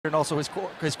and also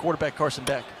his quarterback, Carson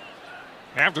Beck.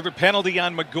 After the penalty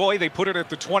on McGoy, they put it at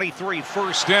the 23,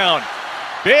 first down.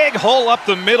 Big hole up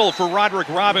the middle for Roderick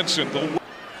Robinson.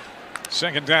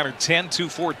 Second down and 10,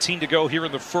 2:14 to go here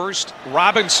in the first.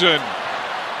 Robinson,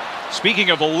 speaking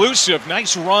of elusive,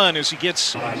 nice run as he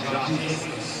gets.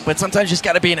 But sometimes you just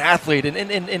got to be an athlete,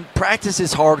 and practice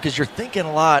is hard because you're thinking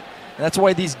a lot, and that's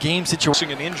why these game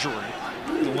situations. An injury,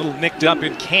 a little nicked up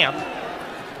in camp.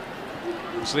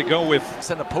 So they go with.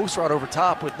 Send a post route over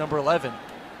top with number 11.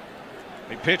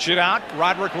 They pitch it out.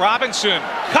 Roderick Robinson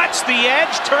cuts the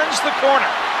edge, turns the corner,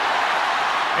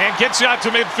 and gets out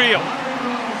to midfield.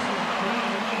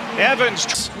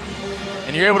 Evans.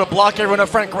 And you're able to block everyone up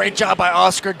front. Great job by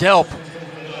Oscar Delp.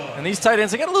 And these tight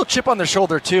ends, they got a little chip on their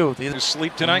shoulder, too. They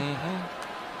sleep tonight.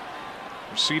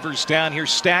 Receivers down here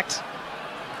stacked.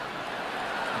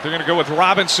 They're going to go with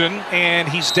Robinson, and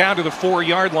he's down to the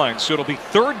 4-yard line. So it'll be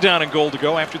third down and goal to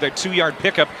go after that 2-yard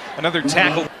pickup. Another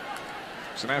tackle.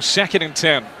 So now second and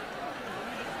 10.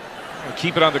 They'll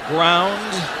keep it on the ground.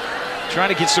 Trying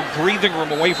to get some breathing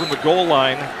room away from the goal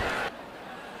line.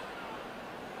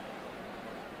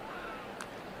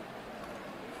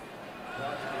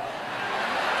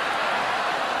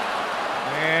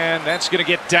 And that's going to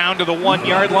get down to the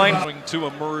 1-yard line. Going to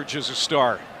emerge as a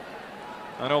star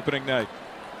on opening night.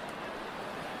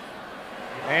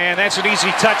 And that's an easy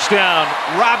touchdown.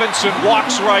 Robinson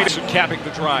walks right and capping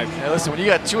the drive. Hey, listen, when you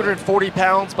got 240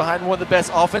 pounds behind one of the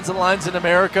best offensive lines in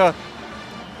America,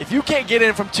 if you can't get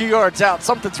in from 2 yards out,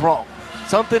 something's wrong.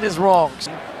 Something is wrong.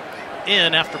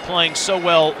 In after playing so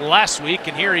well last week,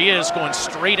 and here he is going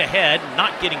straight ahead,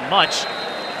 not getting much,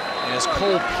 as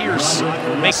Cole Pierce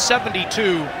makes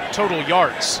 72 total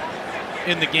yards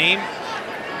in the game.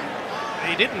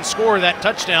 They didn't score that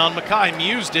touchdown. Mekhi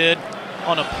Muse did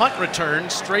on a punt return.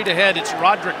 Straight ahead, it's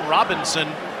Roderick Robinson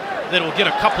that will get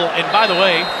a couple. And by the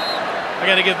way, I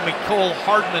got to give Mecole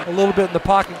Hardman a little bit in the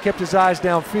pocket, kept his eyes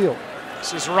downfield.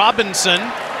 This is Robinson,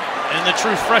 and the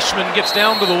true freshman gets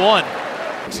down to the 1.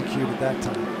 Executed that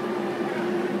time.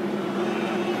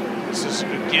 This is a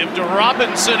give to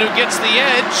Robinson, who gets the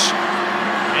edge,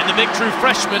 and the big true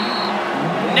freshman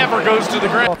never goes to the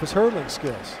ground. Off his hurdling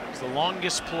skills. It's the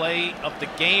longest play of the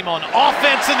game on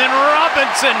offense, and then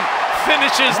Robinson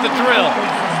finishes the drill.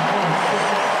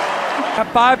 Got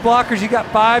 5 blockers, you got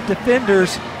 5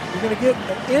 defenders. You're going to get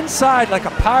inside like a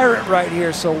pirate right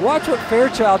here. So watch what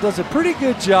Fairchild does a pretty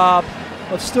good job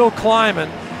of still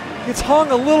climbing. Gets hung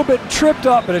a little bit, tripped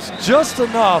up, but it's just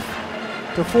enough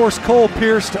to force Cole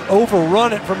Pierce to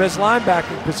overrun it from his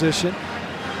linebacking position.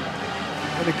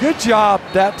 And a good job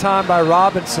that time by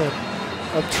Robinson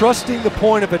of trusting the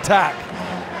point of attack.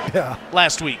 Yeah.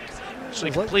 Last week. So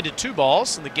he completed 2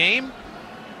 balls in the game.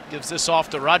 Gives this off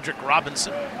to Roderick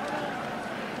Robinson.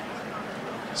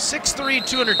 6'3",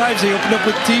 200. They opened up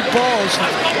with deep balls.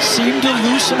 Seemed to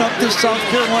loosen up this South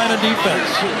Carolina defense.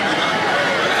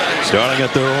 Starting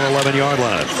at their own 11-yard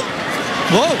line.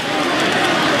 Whoa.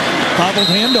 Hobbled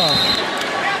handoff.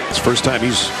 It's the first time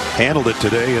he's handled it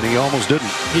today, and he almost didn't.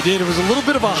 He did. It was a little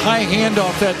bit of a high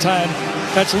handoff that time.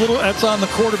 That's on the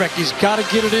quarterback. He's got to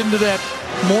get it into that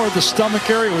more of the stomach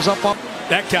area. It was up.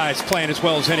 That guy's playing as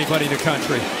well as anybody in the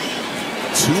country.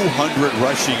 200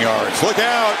 rushing yards. Look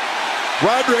out.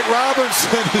 Roderick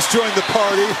Robinson has joined the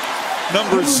party.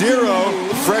 Number 0,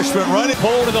 the freshman running.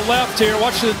 Pull to the left here.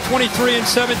 Watch the 23 and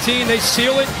 17. They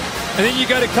seal it. And then you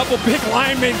got a couple big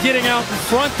linemen getting out in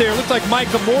front there. Looked like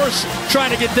Micah Morris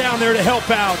trying to get down there to help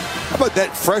out. How about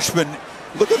that freshman?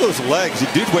 Look at those legs. The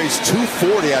dude weighs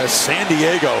 240 out of San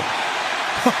Diego.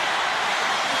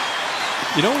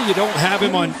 You know, you don't have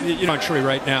him on country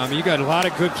right now. I mean, you got a lot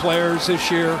of good players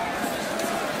this year.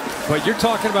 But you're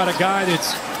talking about a guy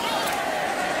that's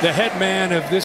the head man of this